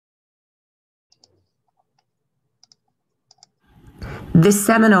This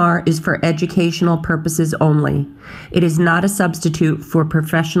seminar is for educational purposes only. It is not a substitute for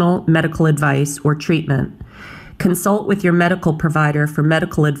professional medical advice or treatment. Consult with your medical provider for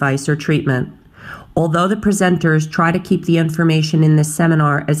medical advice or treatment. Although the presenters try to keep the information in this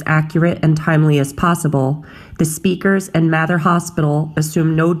seminar as accurate and timely as possible, the speakers and Mather Hospital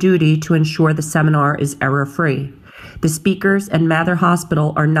assume no duty to ensure the seminar is error-free. The speakers and Mather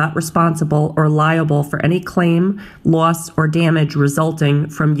Hospital are not responsible or liable for any claim, loss, or damage resulting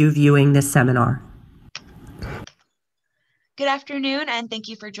from you viewing this seminar. Good afternoon, and thank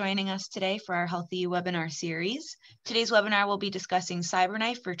you for joining us today for our HealthyU webinar series. Today's webinar will be discussing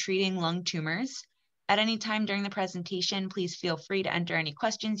CyberKnife for treating lung tumors. At any time during the presentation, please feel free to enter any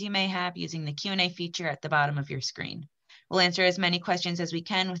questions you may have using the Q&A feature at the bottom of your screen. We'll answer as many questions as we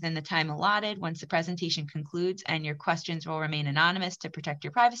can within the time allotted once the presentation concludes, and your questions will remain anonymous to protect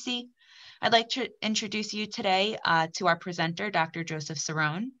your privacy. I'd like to introduce you today to our presenter, Dr. Joseph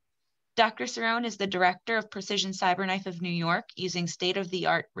Cerrone. Dr. Cerrone is the director of Precision CyberKnife of New York, using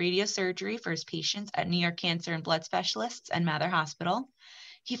state-of-the-art radiosurgery for his patients at New York Cancer and Blood Specialists and Mather Hospital.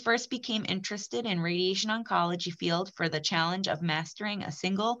 He first became interested in radiation oncology field for the challenge of mastering a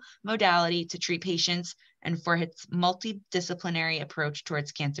single modality to treat patients and for its multidisciplinary approach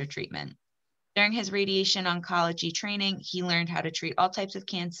towards cancer treatment. During his radiation oncology training, he learned how to treat all types of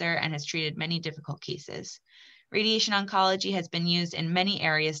cancer and has treated many difficult cases. Radiation oncology has been used in many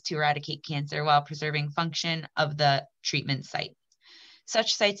areas to eradicate cancer while preserving function of the treatment site.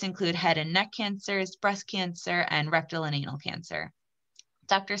 Such sites include head and neck cancers, breast cancer, and rectal and anal cancer.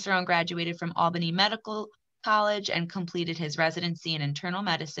 Dr. Cerrone graduated from Albany Medical College and completed his residency in internal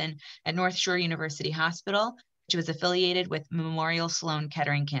medicine at North Shore University Hospital, which was affiliated with Memorial Sloan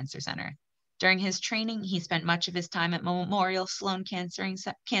Kettering Cancer Center. During his training, he spent much of his time at Memorial Sloan Kettering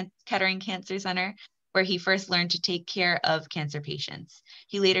Cancer Center, where he first learned to take care of cancer patients.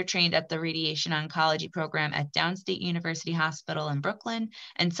 He later trained at the radiation oncology program at Downstate University Hospital in Brooklyn,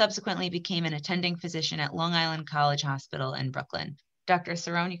 and subsequently became an attending physician at Long Island College Hospital in Brooklyn. Dr.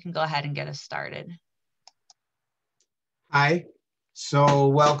 Cerrone, you can go ahead and get us started. Hi, so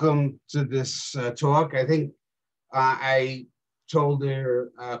welcome to this talk. I think I told their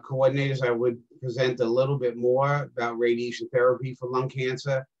coordinators I would present a little bit more about radiation therapy for lung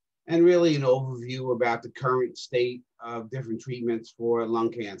cancer and really an overview about the current state of different treatments for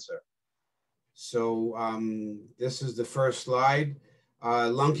lung cancer. So this is the first slide.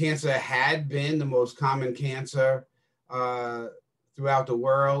 Lung cancer had been the most common cancer throughout the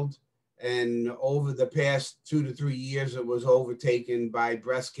world. And over the past 2 to 3 years, it was overtaken by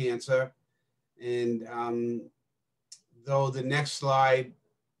breast cancer. And though the next slide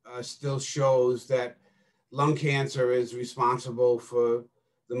still shows that lung cancer is responsible for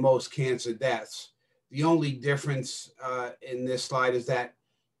the most cancer deaths, the only difference in this slide is that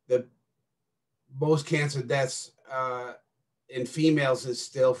the most cancer deaths in females is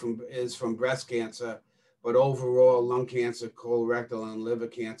still from breast cancer, but overall lung cancer, colorectal, and liver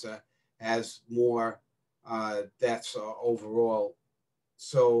cancer has more deaths overall.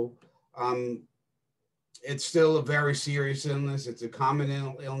 So it's still a very serious illness. It's a common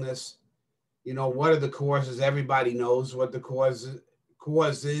illness. You know, what are the causes? Everybody knows what the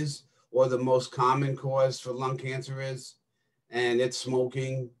cause is, or the most common cause for lung cancer is, and it's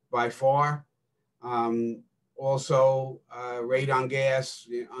smoking by far. Also, radon gas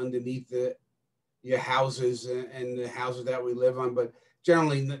underneath your houses and the houses that we live on, but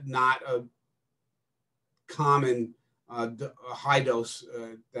generally not a common high dose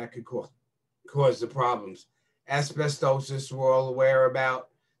that could cause the problems. Asbestosis, we're all aware about,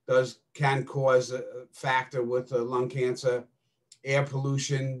 can cause a factor with lung cancer. Air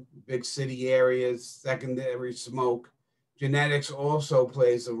pollution, big city areas, secondary smoke. Genetics also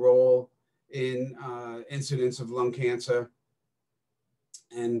plays a role in incidence of lung cancer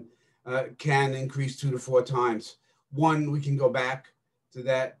and can increase 2 to 4 times. We can go back to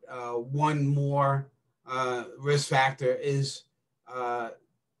that. One more risk factor is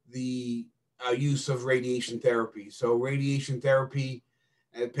the use of radiation therapy. So radiation therapy,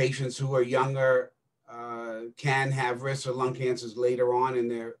 patients who are younger can have risk of lung cancers later on in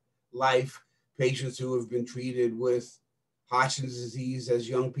their life. Patients who have been treated with Hodgkin's disease as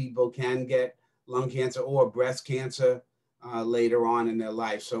young people can get lung cancer or breast cancer later on in their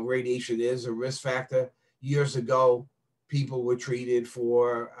life. So radiation is a risk factor. Years ago, people were treated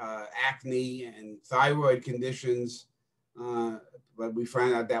for acne and thyroid conditions, but we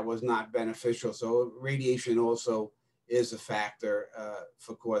found out that was not beneficial. So radiation also is a factor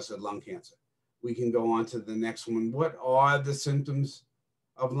for cause of lung cancer. We can go on to the next one. What are the symptoms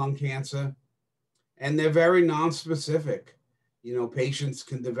of lung cancer? And they're very nonspecific. You know, patients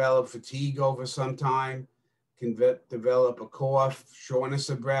can develop fatigue over some time, can develop a cough, shortness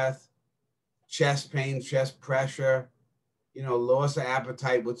of breath, chest pain, chest pressure, you know, loss of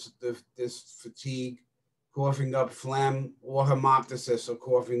appetite with this fatigue, coughing up phlegm, or hemoptysis, or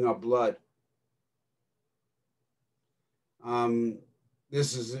coughing up blood.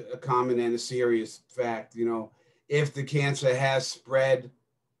 This is a common and a serious fact. You know, if the cancer has spread,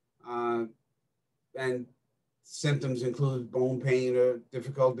 and symptoms include bone pain or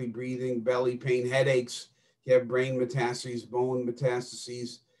difficulty breathing, belly pain, headaches, you have brain metastases, bone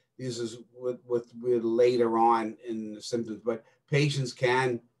metastases. This is with later on in the symptoms, but patients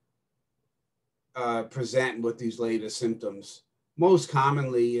can present with these later symptoms. Most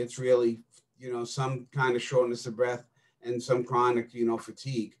commonly, it's really, you know, some kind of shortness of breath and some chronic, you know,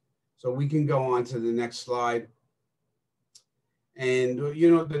 fatigue. So we can go on to the next slide. And, you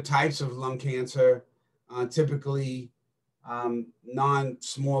know, the types of lung cancer, typically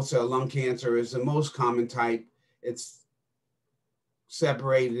non-small cell lung cancer is the most common type. It's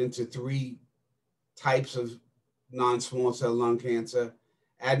separated into 3 types of non-small cell lung cancer: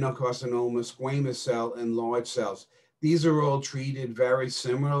 adenocarcinoma, squamous cell, and large cells. These are all treated very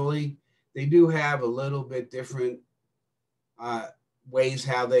similarly. They do have a little bit different ways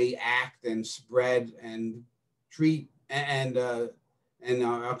how they act and spread and treat and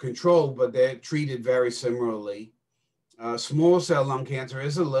are controlled, but they're treated very similarly. Small cell lung cancer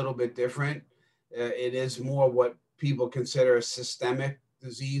is a little bit different. It is more what people consider a systemic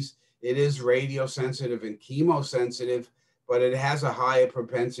disease. It is radiosensitive and chemosensitive, but it has a higher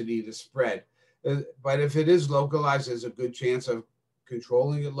propensity to spread. But if it is localized, there's a good chance of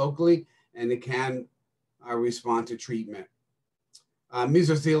controlling it locally, and it can respond to treatment.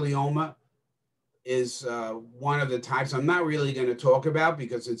 Mesothelioma is one of the types I'm not really going to talk about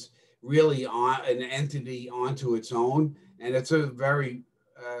because it's really an entity onto its own, and it's a very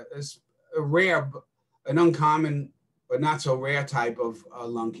it's a rare, an uncommon but not so rare type of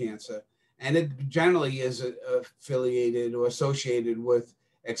lung cancer, and it generally is affiliated or associated with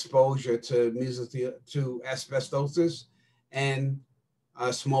exposure to asbestosis and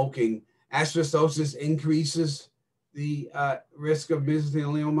smoking. Asbestosis increases the risk of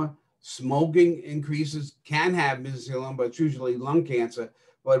mesothelioma. Smoking can have mesothelioma, but it's usually lung cancer.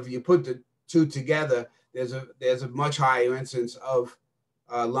 But if you put the 2 together, there's a much higher incidence of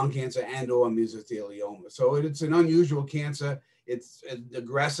lung cancer and or mesothelioma. So it's an unusual cancer. It's an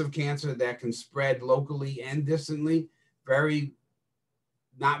aggressive cancer that can spread locally and distantly,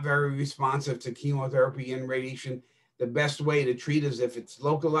 not very responsive to chemotherapy and radiation. The best way to treat is if it's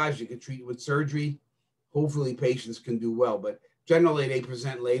localized, you can treat it with surgery. Hopefully patients can do well, but generally they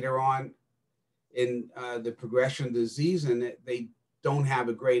present later on in the progression of the disease, and they don't have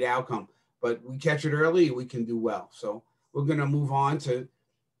a great outcome. But we catch it early, we can do well. So we're going to move on to,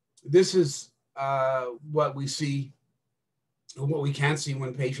 this is what we see, what we can see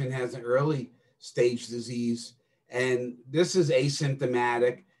when patient has an early stage disease. And this is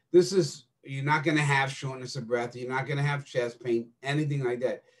asymptomatic. This is, you're not going to have shortness of breath. You're not going to have chest pain, anything like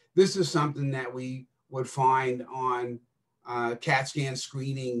that. This is something that we would find on CAT scan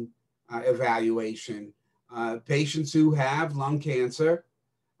screening evaluation. Patients who have lung cancer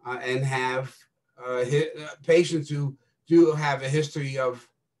and have patients who do have a history of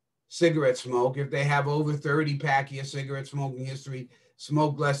cigarette smoke, if they have over 30 pack-year cigarette smoking history,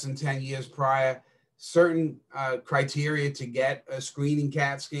 smoked less than 10 years prior, certain criteria to get a screening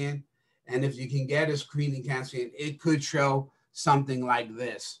CAT scan. And if you can get a screening CAT scan, it could show something like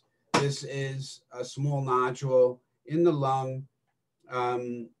this. This is a small nodule in the lung.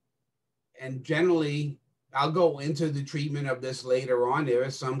 And generally, I'll go into the treatment of this later on. There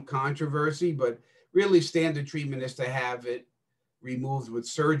is some controversy, but really standard treatment is to have it removed with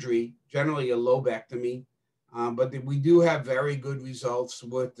surgery, generally a lobectomy. But we do have very good results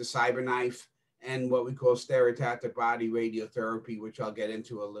with the CyberKnife and what we call stereotactic body radiotherapy, which I'll get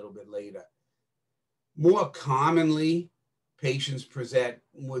into a little bit later. More commonly, patients present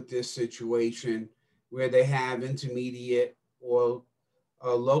with this situation where they have intermediate or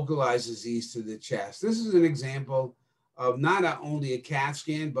localized disease to the chest. This is an example of not only a CAT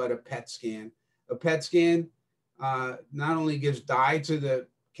scan, but a PET scan. A PET scan not only gives dye to the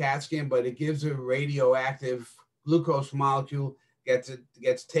CAT scan, but it gives a radioactive glucose molecule,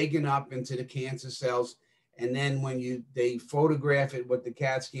 gets taken up into the cancer cells, and then when they photograph it with the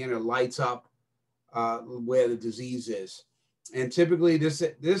CAT scanner, lights up where the disease is. And typically this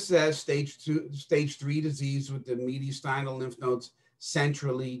has stage 3 disease with the mediastinal lymph nodes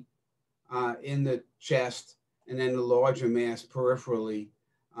centrally in the chest, and then the larger mass peripherally.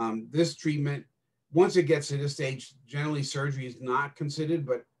 This treatment once it gets to this stage, generally surgery is not considered,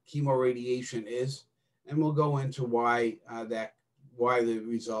 but chemoradiation is. And we'll go into why the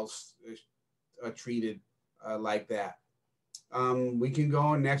results are treated like that. We can go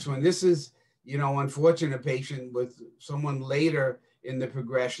on next one. This is, unfortunate patient with someone later in the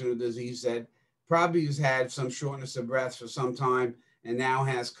progression of disease that probably has had some shortness of breath for some time and now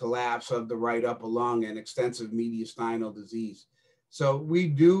has collapse of the right upper lung and extensive mediastinal disease. So we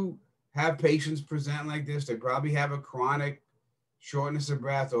do have patients present like this. They probably have a chronic shortness of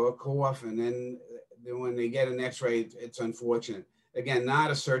breath or a cough, and then when they get an x-ray, it's unfortunate. Again,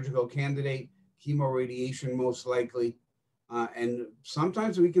 not a surgical candidate, chemoradiation most likely, and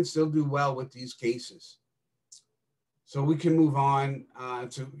sometimes we can still do well with these cases. So we can move on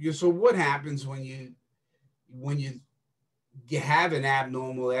so what happens when you have an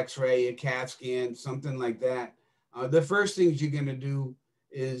abnormal x-ray, a CAT scan, something like that? The first things you're going to do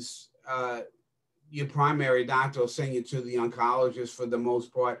is your primary doctor will send you to the oncologist for the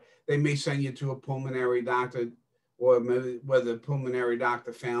most part. They may send you to a pulmonary doctor, or maybe where the pulmonary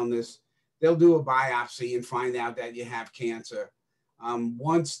doctor found this. They'll do a biopsy and find out that you have cancer.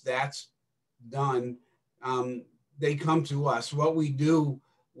 Once that's done, they come to us. What we do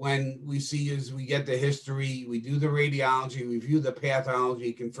when we see is we get the history, we do the radiology, review the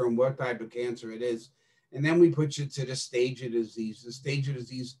pathology, confirm what type of cancer it is, and then we put you to the stage of disease. The stage of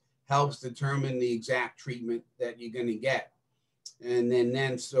disease helps determine the exact treatment that you're going to get. And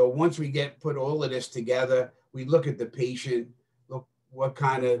then so once we put all of this together, we look at the patient, look what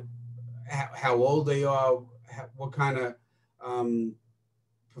kind of, how old they are, what kind of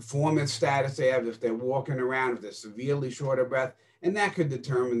performance status they have, if they're walking around, if they're severely short of breath, and that could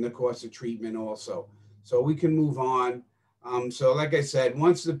determine the course of treatment also. So we can move on. So like I said,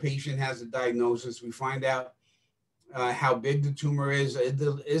 once the patient has a diagnosis, we find out how big the tumor is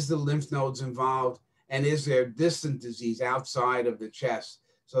the lymph nodes involved, and is there distant disease outside of the chest?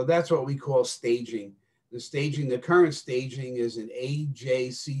 So that's what we call staging. The current staging is an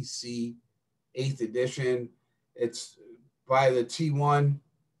AJCC 8th edition. It's by the T1,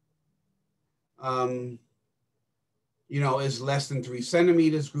 is less than 3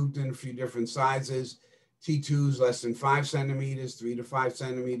 centimeters, grouped in a few different sizes. T2 is less than 5 centimeters, 3 to 5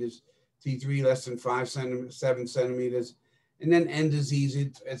 centimeters. T3 less than 7 centimeters. And then end disease,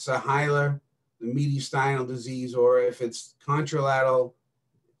 it's a hilar, the mediastinal disease, or if it's contralateral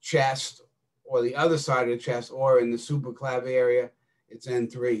chest or the other side of the chest or in the supraclav area, it's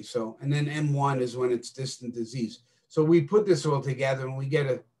N3. So, and then M1 is when it's distant disease. So we put this all together and we get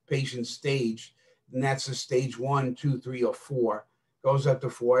a patient stage, and that's a stage 1, 2, 3, or 4, goes up to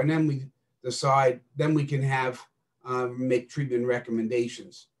 4. And then we decide, then we can have, make treatment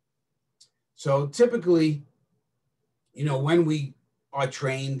recommendations. So typically, when we are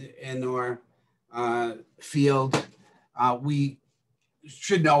trained in our field, we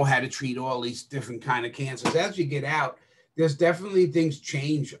should know how to treat all these different kind of cancers. As you get out, there's definitely things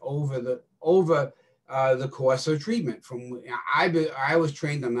change over the course of treatment. I was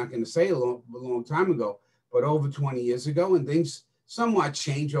trained, I'm not going to say a long time ago, but over 20 years ago, and things somewhat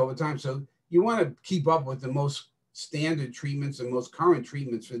change over time. So you want to keep up with the most standard treatments and most current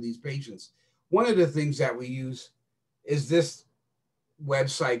treatments for these patients. One of the things that we use is this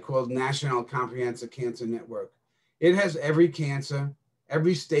website called National Comprehensive Cancer Network. It has every cancer,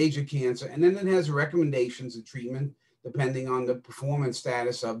 every stage of cancer, and then it has recommendations of treatment depending on the performance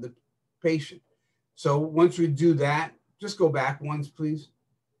status of the patient. So once we do that, just go back once, please.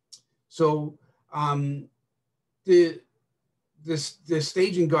 So the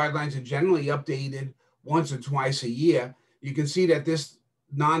staging guidelines are generally updated once or twice a year. You can see that this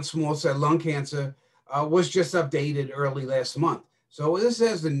non-small cell lung cancer was just updated early last month. So this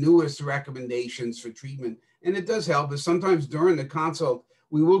has the newest recommendations for treatment, and it does help us. Sometimes during the consult,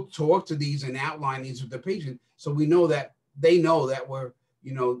 we will talk to these and outline these with the patient, so we know that they know that we're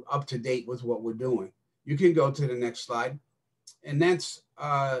up to date with what we're doing. You can go to the next slide, and that's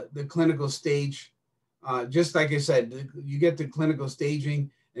the clinical stage. Just like I said, you get the clinical staging,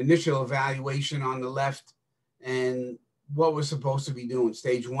 initial evaluation on the left, and what we're supposed to be doing.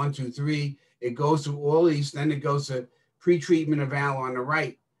 Stage 1, 2, 3. It goes through all these, then it goes to pre-treatment eval on the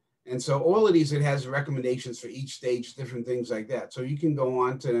right. And so all of these, it has recommendations for each stage, different things like that. So you can go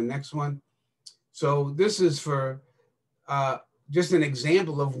on to the next one. So this is for just an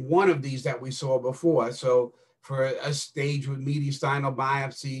example of one of these that we saw before. So for a stage with mediastinal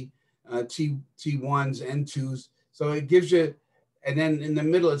biopsy, T1s, N2s. So it gives you, and then in the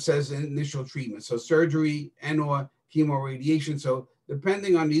middle, it says initial treatment. So surgery and or chemoradiation. So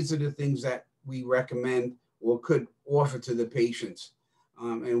depending on, these are the things that we recommend or could offer to the patients.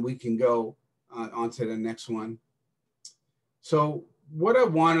 And we can go On to the next one. So what I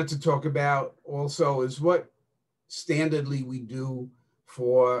wanted to talk about also is what standardly we do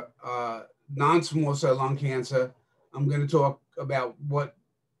for non-small cell lung cancer. I'm going to talk about what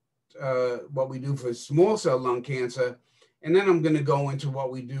we do for small cell lung cancer, and then I'm going to go into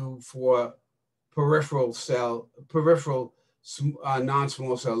what we do for peripheral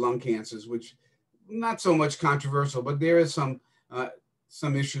non-small cell lung cancers, which not so much controversial, but there is some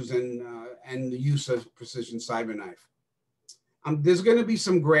issues in the use of precision CyberKnife. There's going to be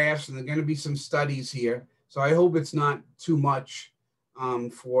some graphs and there's going to be some studies here, so I hope it's not too much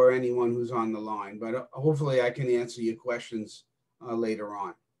for anyone who's on the line, but hopefully I can answer your questions later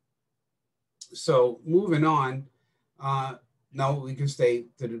on. So moving on, no, we can stay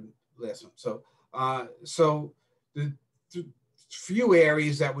to the last one. So the few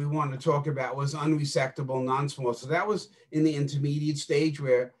areas that we want to talk about was unresectable non-small. So that was in the intermediate stage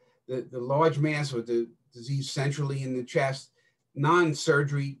where the large mass with the disease centrally in the chest,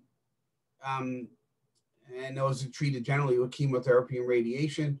 non-surgery, and those are treated generally with chemotherapy and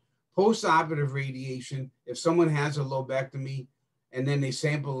radiation. Post-operative radiation, if someone has a lobectomy and then they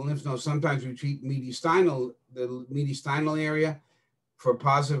sample the lymph nodes, sometimes we treat the mediastinal area for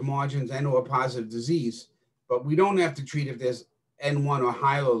positive margins and or positive disease, but we don't have to treat if there's N1 or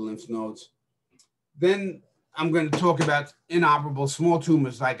higher lymph nodes. Then I'm going to talk about inoperable small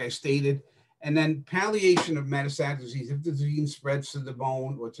tumors, like I stated, and then palliation of metastatic disease. If the disease spreads to the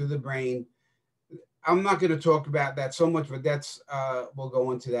bone or to the brain, I'm not going to talk about that so much, but that's we'll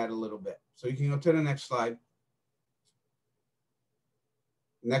go into that a little bit. So you can go to the next slide.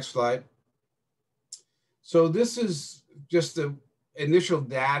 Next slide. So this is just the initial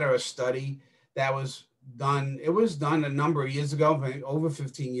data or study that was done. It was done a number of years ago, over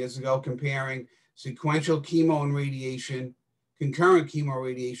 15 years ago, comparing sequential chemo and radiation, concurrent chemo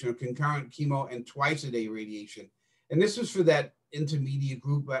radiation, or concurrent chemo and twice-a-day radiation. And this was for that intermediate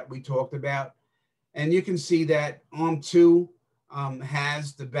group that we talked about. And you can see that Arm 2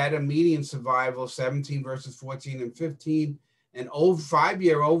 has the better median survival, 17 versus 14 and 15, and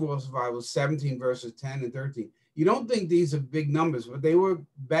 5-year overall survival, 17 versus 10 and 13. You don't think these are big numbers, but they were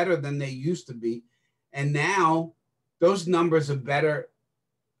better than they used to be. And now those numbers are better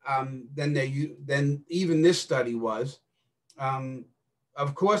than even this study was.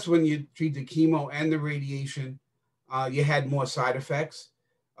 Of course, when you treat the chemo and the radiation, you had more side effects.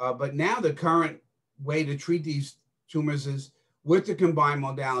 But now the current way to treat these tumors is with the combined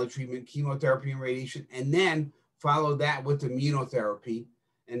modality treatment, chemotherapy and radiation, and then follow that with immunotherapy.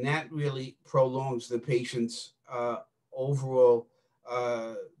 And that really prolongs the patient's overall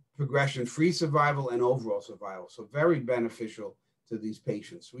progression-free survival and overall survival. So very beneficial to these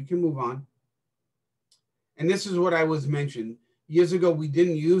patients. We can move on. And this is what I was mentioned. Years ago, we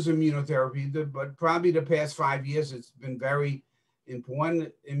didn't use immunotherapy, but probably the past 5 years, it's been very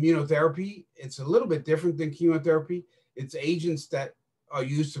important. Immunotherapy, it's a little bit different than chemotherapy. It's agents that are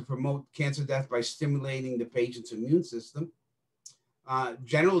used to promote cancer death by stimulating the patient's immune system.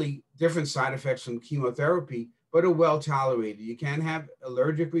 Generally, different side effects from chemotherapy, but are well tolerated. You can have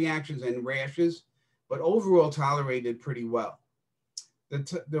allergic reactions and rashes, but overall tolerated pretty well.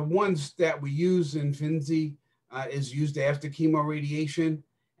 The ones that we use in FINSI is used after chemo radiation,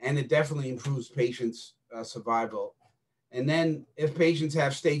 and it definitely improves patients' survival. And then if patients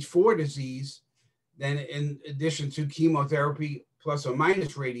have stage 4 disease, then in addition to chemotherapy plus or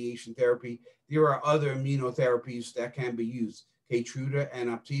minus radiation therapy, there are other immunotherapies that can be used. Keytruda and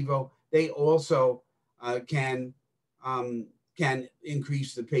Opdivo, they also can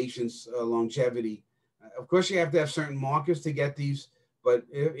increase the patient's longevity. Of course, you have to have certain markers to get these, but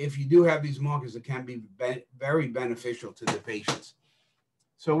if you do have these markers, it can be very beneficial to the patients.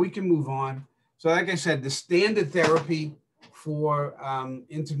 So we can move on. So like I said, the standard therapy for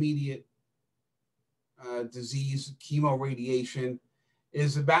intermediate disease, chemoradiation,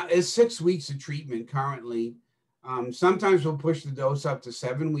 is 6 weeks of treatment currently. Sometimes we'll push the dose up to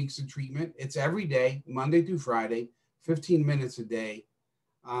 7 weeks of treatment. It's every day, Monday through Friday, 15 minutes a day.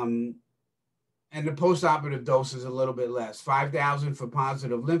 And the postoperative dose is a little bit less, 5,000 for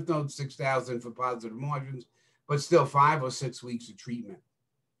positive lymph nodes, 6,000 for positive margins, but still 5 or 6 weeks of treatment.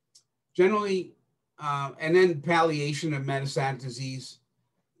 Generally, and then palliation of metastatic disease,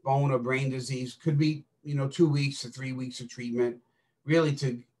 bone or brain disease could be, 2 weeks to 3 weeks of treatment, really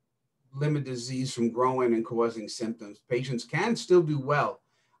to limit disease from growing and causing symptoms. Patients can still do well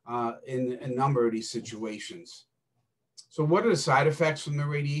in a number of these situations. So what are the side effects from the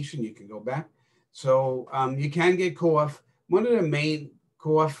radiation? You can go back. So you can get cough. One of the main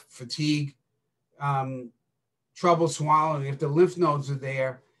cough, fatigue, trouble swallowing. If the lymph nodes are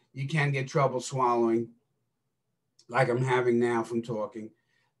there, you can get trouble swallowing, like I'm having now from talking.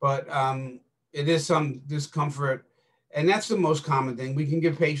 But it is some discomfort, and that's the most common thing. We can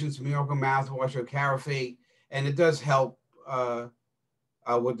give patients Miracle mouthwash or Carafate, and it does help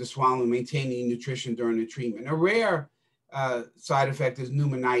with the swallowing, maintaining nutrition during the treatment. A rare side effect is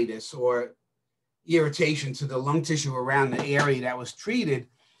pneumonitis, or irritation to the lung tissue around the area that was treated.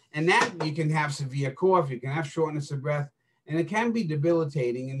 And that you can have severe cough, you can have shortness of breath, and it can be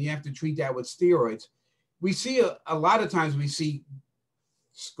debilitating, and you have to treat that with steroids. We see a lot of times we see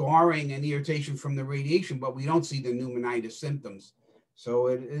scarring and irritation from the radiation, but we don't see the pneumonitis symptoms. So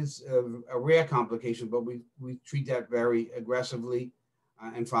it is a rare complication, but we treat that very aggressively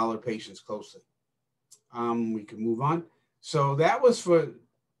and follow patients closely. We can move on. So that was for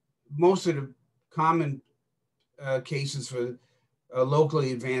most of the common cases for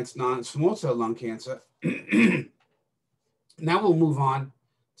locally advanced non-small cell lung cancer. Now we'll move on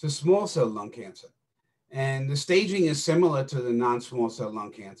to small cell lung cancer. And the staging is similar to the non-small cell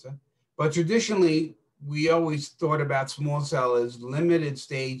lung cancer, but traditionally we always thought about small cell as limited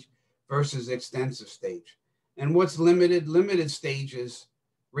stage versus extensive stage. And what's limited? Limited stage is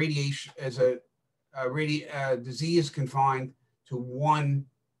radiation, as a disease confined to one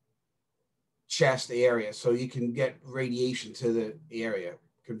chest area. So you can get radiation to the area,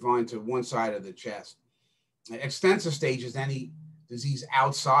 confined to one side of the chest. Extensive stage is any disease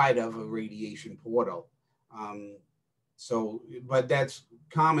outside of a radiation portal. But that's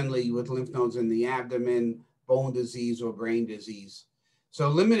commonly with lymph nodes in the abdomen, bone disease, or brain disease. So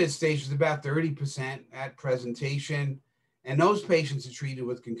limited stage is about 30% at presentation. And those patients are treated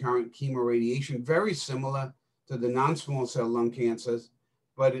with concurrent chemoradiation, very similar to the non-small cell lung cancers,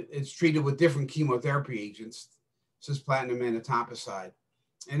 but it's treated with different chemotherapy agents, cisplatin and etoposide.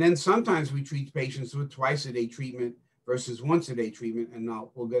 And then sometimes we treat patients with twice-a-day treatment versus once-a-day treatment, and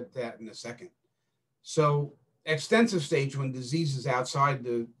we'll get that in a second. So extensive stage, when disease is outside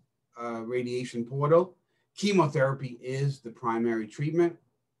the radiation portal, chemotherapy is the primary treatment,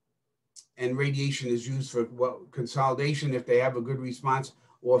 and radiation is used for consolidation if they have a good response,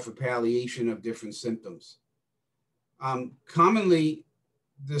 or for palliation of different symptoms. Commonly,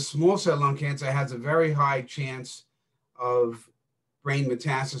 the small cell lung cancer has a very high chance of brain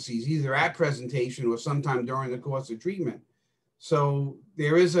metastases, either at presentation or sometime during the course of treatment. So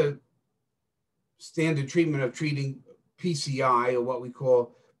there is a standard treatment of treating PCI, or what we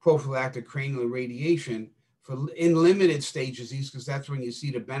call prophylactic cranial radiation, in limited stage disease, because that's when you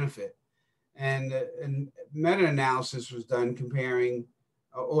see the benefit. And meta-analysis was done comparing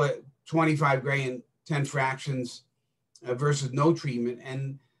 25 gray and 10 fractions versus no treatment.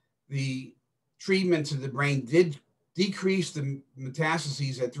 And the treatment to the brain did decrease the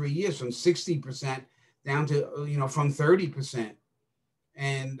metastases at 3 years from 60% down to, from 30%.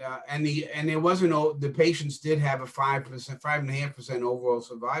 And there wasn't, the patients did have a 5.5% overall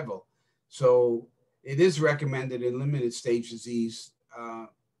survival. So it is recommended in limited stage disease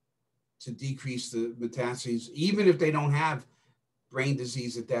to decrease the metastases, even if they don't have brain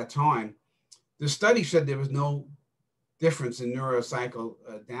disease at that time. The study said there was no difference in neurocycle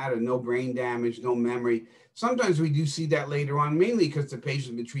data, no brain damage, no memory. Sometimes we do see that later on, mainly because the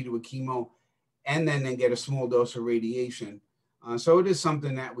patient's been treated with chemo and then they get a small dose of radiation. So it is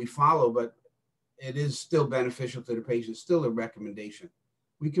something that we follow, but it is still beneficial to the patient, still a recommendation.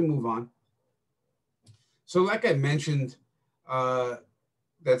 We can move on. So like I mentioned,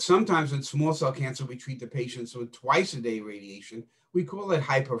 that sometimes in small cell cancer, we treat the patients with twice-a-day radiation. We call it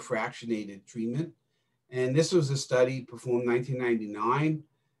hyperfractionated treatment. And this was a study performed in 1999,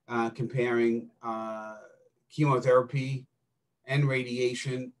 comparing chemotherapy and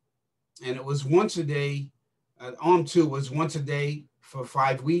radiation. And it was once a day. Arm 2 was once a day for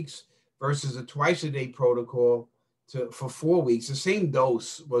 5 weeks versus a twice-a-day protocol for 4 weeks. The same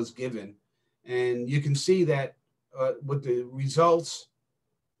dose was given. And you can see that with the results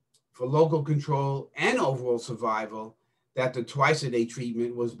for local control and overall survival, that the twice-a-day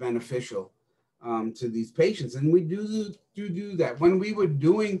treatment was beneficial to these patients. And we do that. When we were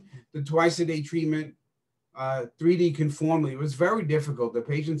doing the twice-a-day treatment, 3D conformally, it was very difficult. The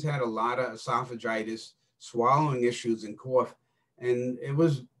patients had a lot of esophagitis, swallowing issues, and cough. And it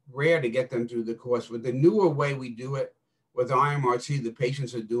was rare to get them through the course. With the newer way we do it with IMRT, the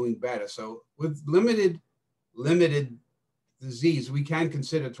patients are doing better. So with limited disease, we can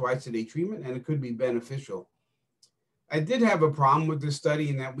consider twice-a-day treatment, and it could be beneficial. I did have a problem with this study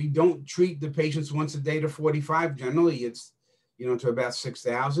in that we don't treat the patients once a day to 45. Generally, it's, to about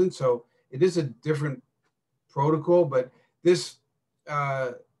 6,000. So it is a different protocol, but this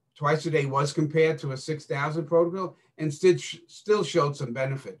twice a day was compared to a 6,000 protocol, and still showed some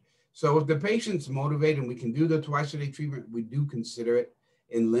benefit. So if the patient's motivated and we can do the twice-a-day treatment, we do consider it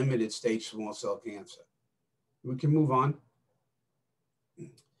in limited stage small cell cancer. We can move on.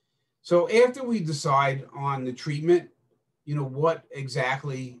 So after we decide on the treatment, what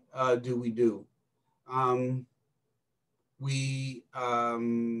exactly do we do? We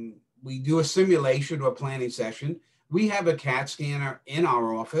do a simulation or planning session. We have a CAT scanner in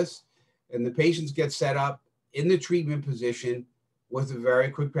our office, and the patients get set up in the treatment position with a very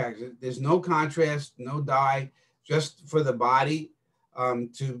quick practice. There's no contrast, no dye, just for the body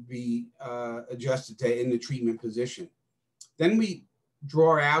to be adjusted to in the treatment position. Then we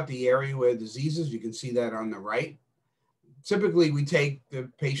draw out the area where diseases. You can see that on the right. Typically, we take the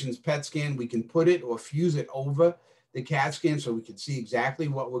patient's PET scan. We can put it or fuse it over the CAT scan so we can see exactly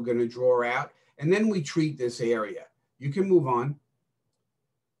what we're going to draw out. And then we treat this area. You can move on.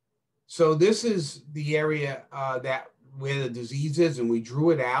 So this is the area where the disease is, and we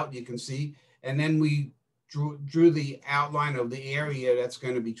drew it out, you can see. And then we drew the outline of the area that's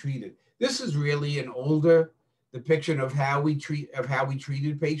going to be treated. This is really an older depiction of how we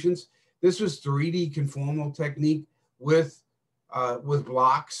treated patients. This was 3D conformal technique with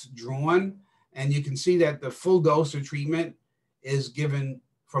blocks drawn, and you can see that the full dose of treatment is given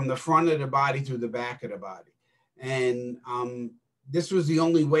from the front of the body to the back of the body. And this was the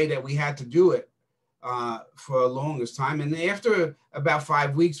only way that we had to do it for the longest time. And after about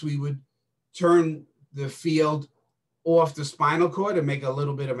 5 weeks, we would turn the field off the spinal cord and make a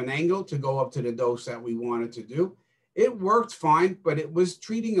little bit of an angle to go up to the dose that we wanted to do. It worked fine, but it was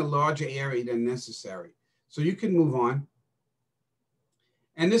treating a larger area than necessary. So you can move on.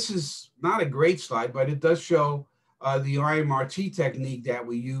 And this is not a great slide, but it does show the IMRT technique that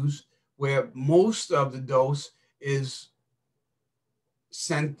we use, where most of the dose is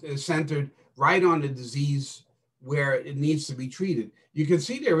centered right on the disease where it needs to be treated. You can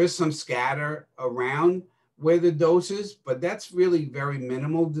see there is some scatter around where the dose is, but that's really very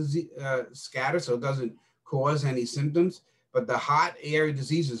minimal disease, scatter, so it doesn't cause any symptoms. But the hot area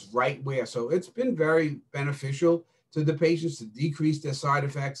disease is right where. So it's been very beneficial to the patients to decrease their side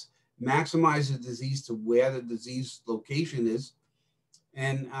effects, maximize the disease to where the disease location is,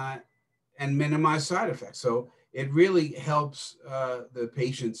 and minimize side effects. So it really helps the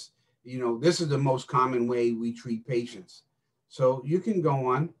patients. This is the most common way we treat patients. So you can go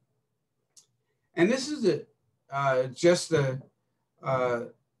on. And this is just a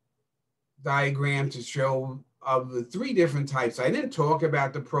diagram to show of the 3 different types. I didn't talk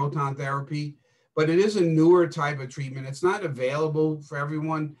about the proton therapy, but it is a newer type of treatment. It's not available for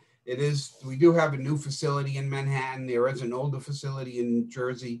everyone. We do have a new facility in Manhattan. There is an older facility in New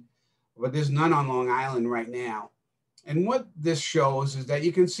Jersey, but there's none on Long Island right now. And what this shows is that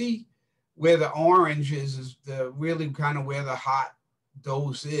you can see where the orange is really kind of where the hot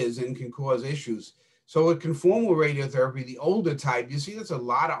dose is and can cause issues. So with conformal radiotherapy, the older type, you see there's a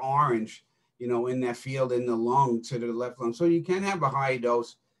lot of orange, in that field in the lung to the left lung. So you can have a high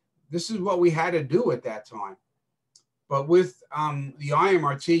dose. This is what we had to do at that time. But with the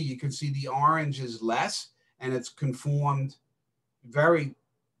IMRT, you can see the orange is less, and it's conformed very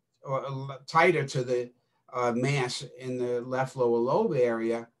tighter to the mass in the left lower lobe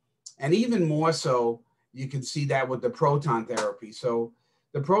area. And even more so, you can see that with the proton therapy. So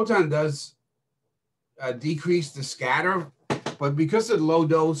the proton does decrease the scatter, but because the low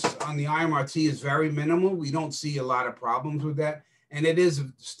dose on the IMRT is very minimal, we don't see a lot of problems with that. And it is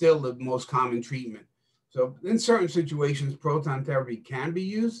still the most common treatment. So in certain situations, proton therapy can be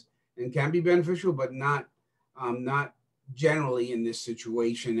used and can be beneficial, but not generally in this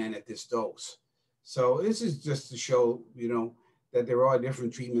situation and at this dose. So this is just to show, that there are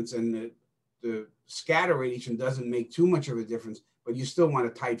different treatments, and the scatter radiation doesn't make too much of a difference, but you still want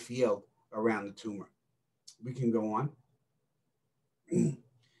a tight field around the tumor. We can go on.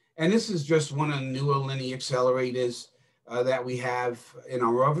 And this is just one of the newer linear accelerators that we have in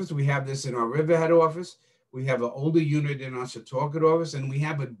our office. We have this in our Riverhead office. We have an older unit in our Setauket office, and we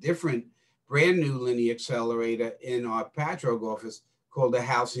have a different brand new linear accelerator in our Patchogue office called the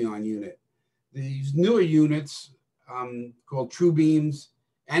Halcyon unit. These newer units called True Beams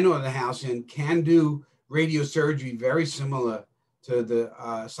or the Halcyon can do radiosurgery very similar to the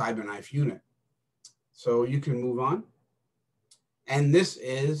CyberKnife unit. So you can move on. And this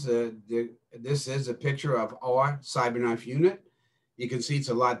is a picture of our CyberKnife unit. You can see it's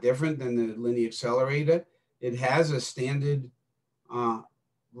a lot different than the linear accelerator. It has a standard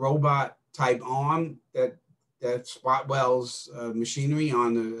robot type arm that spot welds machinery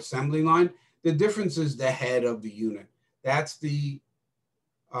on the assembly line. The difference is the head of the unit. That's the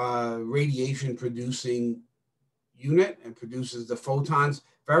radiation producing unit and produces the photons,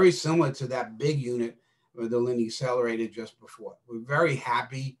 very similar to that big unit with the linear accelerator just before. We're very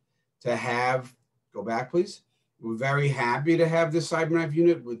happy to have, go back please. We're very happy to have this CyberKnife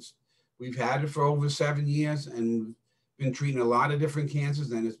unit, which we've had it for over 7 years and we've been treating a lot of different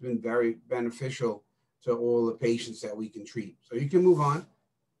cancers, and it's been very beneficial to all the patients that we can treat. So you can move on.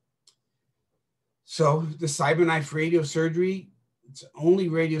 So the CyberKnife radiosurgery, it's only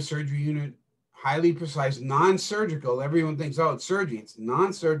radiosurgery unit, highly precise, non-surgical. Everyone thinks, oh, it's surgery. It's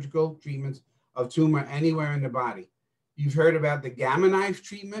non-surgical treatments of tumor anywhere in the body. You've heard about the Gamma Knife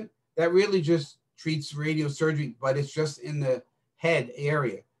treatment. That really just treats radiosurgery, but it's just in the head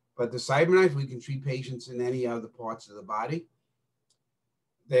area. But the CyberKnife, we can treat patients in any other parts of the body.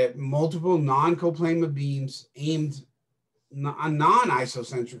 There are multiple non-coplanar beams aimed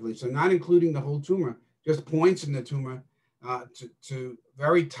non-isocentrically, so not including the whole tumor, just points in the tumor to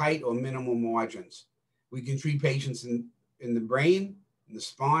very tight or minimal margins. We can treat patients in the brain, in the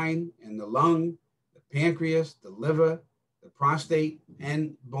spine, in the lung, the pancreas, the liver, the prostate,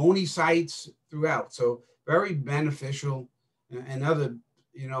 and bony sites throughout. So very beneficial and other,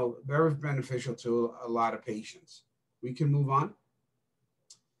 very beneficial to a lot of patients. We can move on.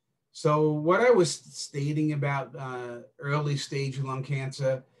 So what I was stating about early stage lung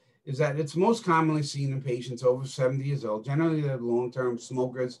cancer is that it's most commonly seen in patients over 70 years old. Generally, they're long-term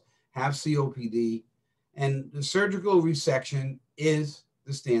smokers, have COPD, and the surgical resection is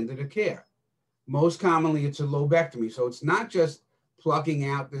the standard of care. Most commonly, it's a lobectomy. So it's not just plucking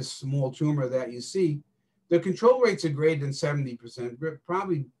out this small tumor that you see. The control rates are greater than 70%,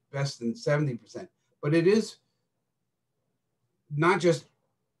 probably best than 70%, but it is not just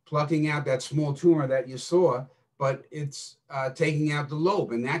plucking out that small tumor that you saw, but it's taking out the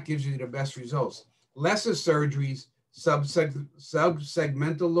lobe, and that gives you the best results. Lesser surgeries,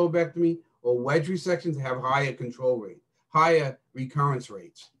 subsegmental lobectomy or wedge resections have higher control rate, higher recurrence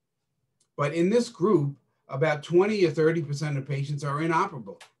rates. But in this group, about 20 or 30% of patients are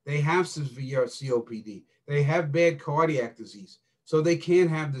inoperable. They have severe COPD. They have bad cardiac disease, so they can't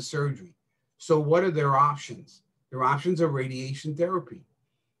have the surgery. So what are their options? Their options are radiation therapy.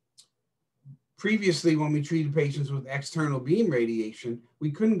 Previously, when we treated patients with external beam radiation,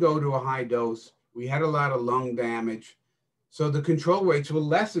 we couldn't go to a high dose. We had a lot of lung damage. So the control rates were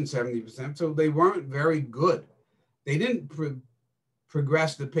less than 70%, so they weren't very good. They didn't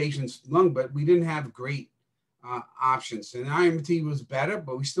progress the patient's lung, but we didn't have great options. And IMT was better,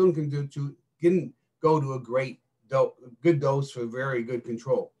 but we still didn't go to a good dose for very good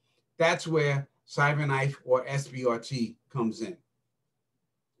control. That's where CyberKnife or SBRT comes in.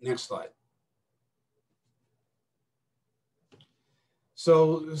 Next slide.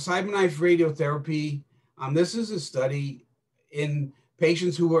 So CyberKnife radiotherapy, this is a study in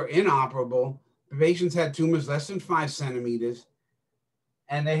patients who were inoperable. The patients had tumors less than 5 centimeters,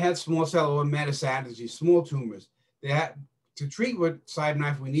 and they had small cell or metastases, small tumors. To treat with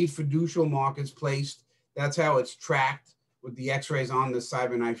CyberKnife, we need fiducial markers placed. That's how it's tracked with the x-rays on the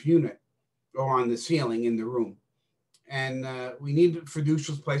CyberKnife unit or on the ceiling in the room. And we need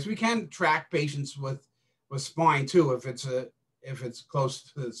fiducials placed. We can track patients with spine too if it's close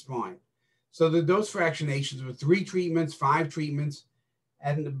to the spine. So the dose fractionations were 3 treatments, 5 treatments,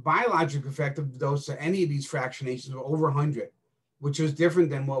 and the biologic effective dose of any of these fractionations were over 100, which was different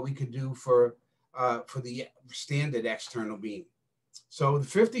than what we could do for the standard external beam. So the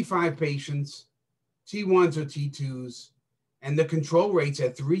 55 patients, T1s or T2s, and the control rates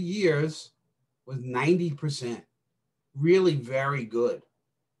at 3 years was 90%, really very good.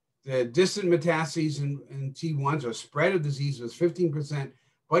 The distant metastases in T1s or spread of disease was 15%,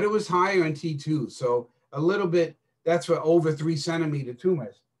 but it was higher in T2. So a little bit, that's for over 3 centimeter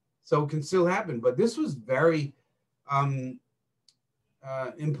tumors. So it can still happen, but this was very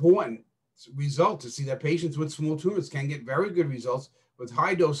important result to see that patients with small tumors can get very good results with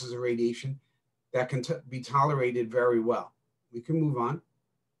high doses of radiation that can be tolerated very well. We can move on.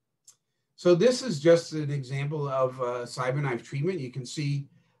 So this is just an example of CyberKnife treatment. You can see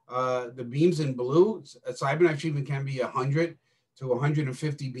the beams in blue. A CyberKnife treatment can be 100 to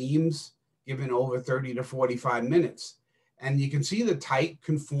 150 beams given over 30 to 45 minutes. And you can see the tight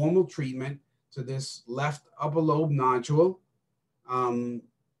conformal treatment to this left upper lobe nodule.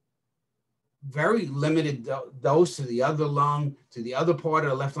 Very limited dose to the other lung, to the other part of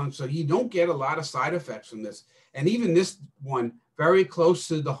the left lung. So you don't get a lot of side effects from this. And even this one, very close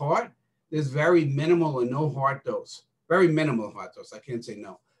to the heart, there's very minimal or no heart dose. Very minimal heart dose. I can't say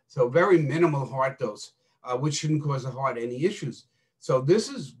no. So very minimal heart dose, which shouldn't cause the heart any issues. So this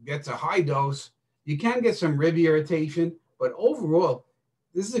gets a high dose. You can get some rib irritation, but overall,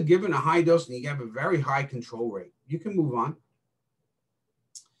 this is given a high dose and you have a very high control rate. You can move on.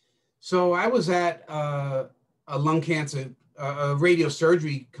 So I was at a lung cancer, a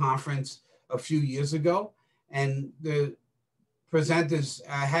radiosurgery conference a few years ago, and the presenters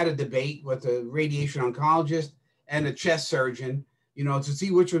had a debate with a radiation oncologist and a chest surgeon, to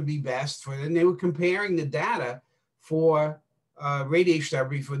see which would be best for. And they were comparing the data for radiation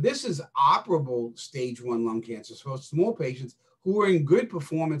therapy for this is operable stage 1 lung cancer, so small patients who are in good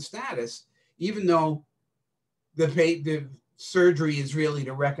performance status, even though the surgery is really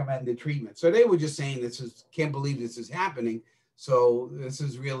the recommended treatment. So they were just saying can't believe this is happening. So this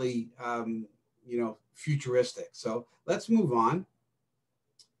is really, futuristic. So let's move on.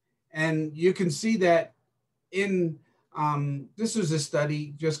 And you can see that this was a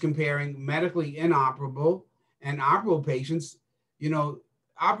study just comparing medically inoperable and operable patients.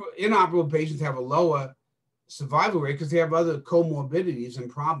 Inoperable patients have a lower survival rate because they have other comorbidities and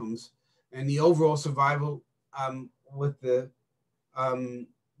problems. And the overall survival was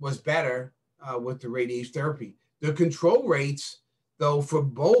better with the radiation therapy. The control rates, though, for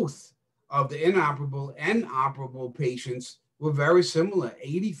both of the inoperable and operable patients were very similar,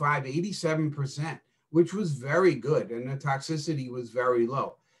 85, 87%, which was very good. And the toxicity was very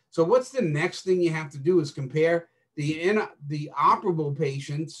low. So what's the next thing you have to do is compare the operable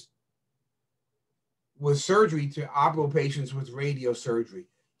patients with surgery to operable patients with radiosurgery.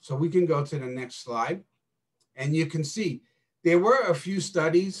 So we can go to the next slide. And you can see there were a few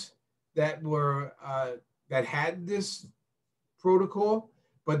studies that were that had this protocol,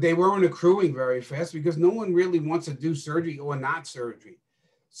 but they weren't accruing very fast because no one really wants to do surgery or not surgery.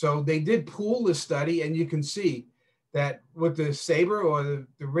 So they did pool the study, and you can see that with the SABR or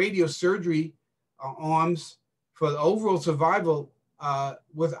the radiosurgery arms for the overall survival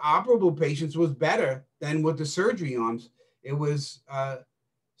with operable patients was better than with the surgery arms. It was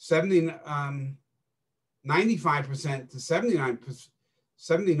 95% to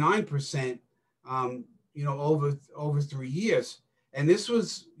 79%, over 3 years. And this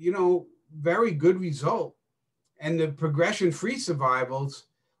was, very good result. And the progression-free survivals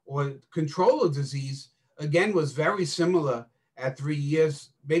or control of disease, again, was very similar at 3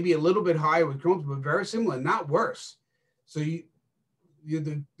 years, maybe a little bit higher with Crohn's, but very similar, not worse. So the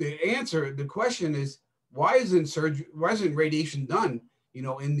question is, why isn't radiation done,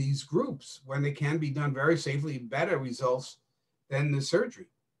 in these groups when they can be done very safely, better results than the surgery?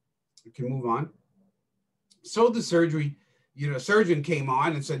 We can move on. So the surgery, surgeon came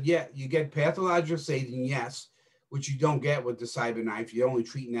on and said, yeah, you get pathological staging, yes, which you don't get with the CyberKnife. You only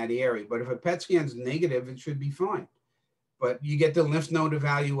treat in that area. But if a PET scan is negative, it should be fine. But you get the lymph node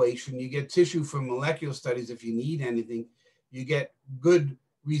evaluation. You get tissue from molecular studies if you need anything. You get good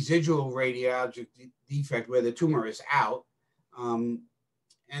residual radiologic defect where the tumor is out.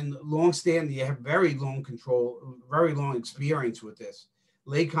 And long-standing, you have very long control, very long experience with this.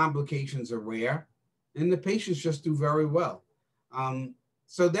 Late complications are rare, and the patients just do very well.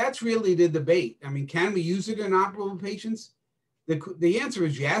 So that's really the debate. I mean, can we use it in operable patients? The answer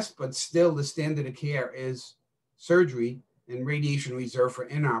is yes, but still the standard of care is surgery and radiation reserved for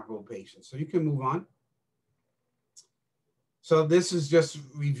inoperable patients. So you can move on. So this is just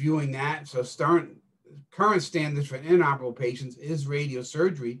reviewing that. So current standards for inoperable patients is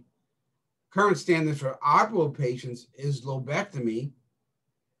radiosurgery. Current standards for operable patients is lobectomy.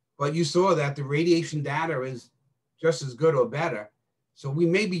 But you saw that the radiation data is just as good or better. So we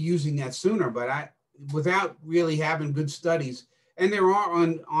may be using that sooner, but without really having good studies. And there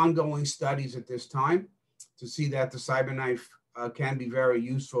are ongoing studies at this time to see that the CyberKnife can be very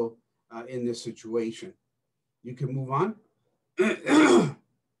useful in this situation. You can move on.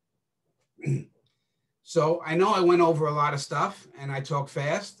 So I know I went over a lot of stuff and I talk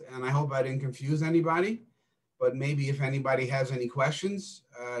fast, and I hope I didn't confuse anybody, but maybe if anybody has any questions,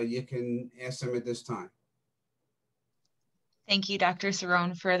 you can ask them at this time. Thank you, Dr.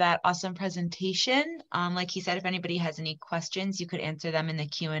 Cerrone, for that awesome presentation. Like he said, if anybody has any questions, you could answer them in the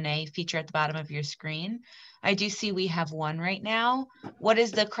Q&A feature at the bottom of your screen. I do see we have one right now. What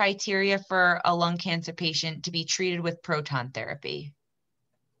is the criteria for a lung cancer patient to be treated with proton therapy?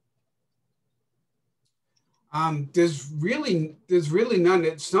 There's really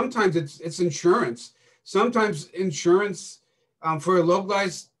none. Sometimes it's insurance. Sometimes insurance for a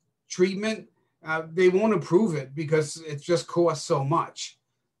localized treatment, they won't approve it because it just costs so much.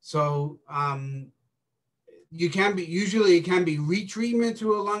 So it can be retreatment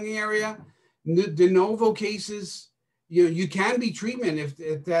to a lung area. De novo cases, you can be treatment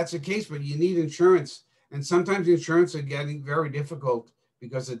if that's the case, but you need insurance. And sometimes insurance are getting very difficult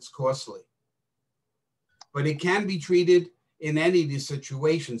because it's costly. But it can be treated in any of these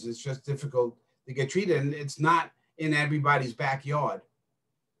situations. It's just difficult to get treated. And it's not in everybody's backyard.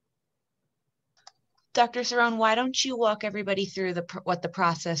 Dr. Cerrone, why don't you walk everybody through what the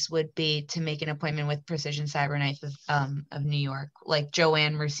process would be to make an appointment with Precision CyberKnife of New York, like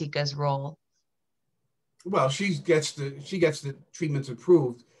Joanne Mercica's role? Well, she gets the treatments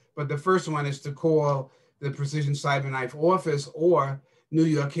approved, but the first one is to call the Precision CyberKnife office or New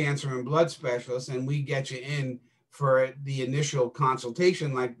York Cancer and Blood Specialists, and we get you in for the initial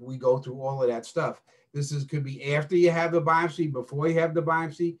consultation. Like, we go through all of that stuff. Could be after you have the biopsy, before you have the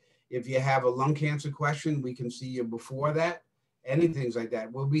biopsy. If you have a lung cancer question, we can see you before that. Anything like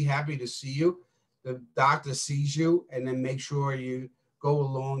that, we'll be happy to see you. The doctor sees you and then make sure you go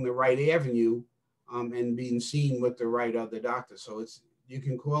along the right avenue and being seen with the right other doctor. So you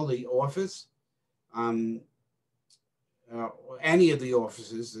can call the office, any of the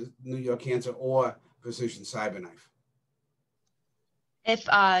offices, the New York Cancer or Precision CyberKnife.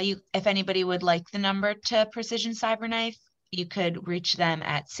 If anybody would like the number to Precision CyberKnife, you could reach them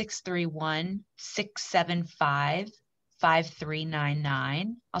at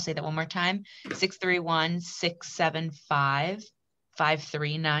 631-675-5399. I'll say that one more time,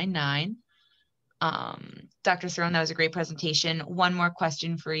 631-675-5399. Dr. Cerrone, that was a great presentation. One more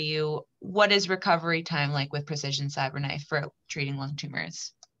question for you. What is recovery time like with Precision CyberKnife for treating lung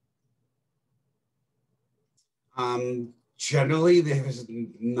tumors? Generally, there's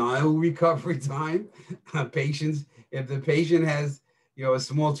no recovery time. If the patient has, a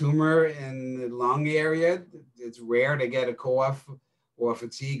small tumor in the lung area, it's rare to get a cough or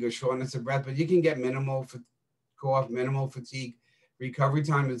fatigue or shortness of breath, but you can get minimal cough, minimal fatigue. Recovery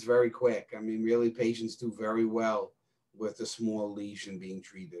time is very quick. I mean, really, patients do very well with a small lesion being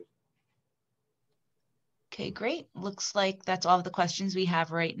treated. Okay, great. Looks like that's all of the questions we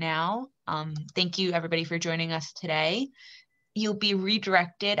have right now. Thank you, everybody, for joining us today. You'll be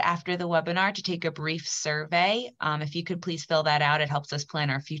redirected after the webinar to take a brief survey. If you could please fill that out, it helps us plan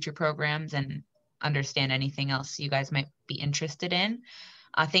our future programs and understand anything else you guys might be interested in.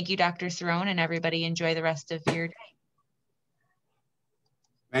 Thank you, Dr. Cerrone, and everybody enjoy the rest of your day.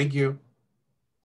 Thank you.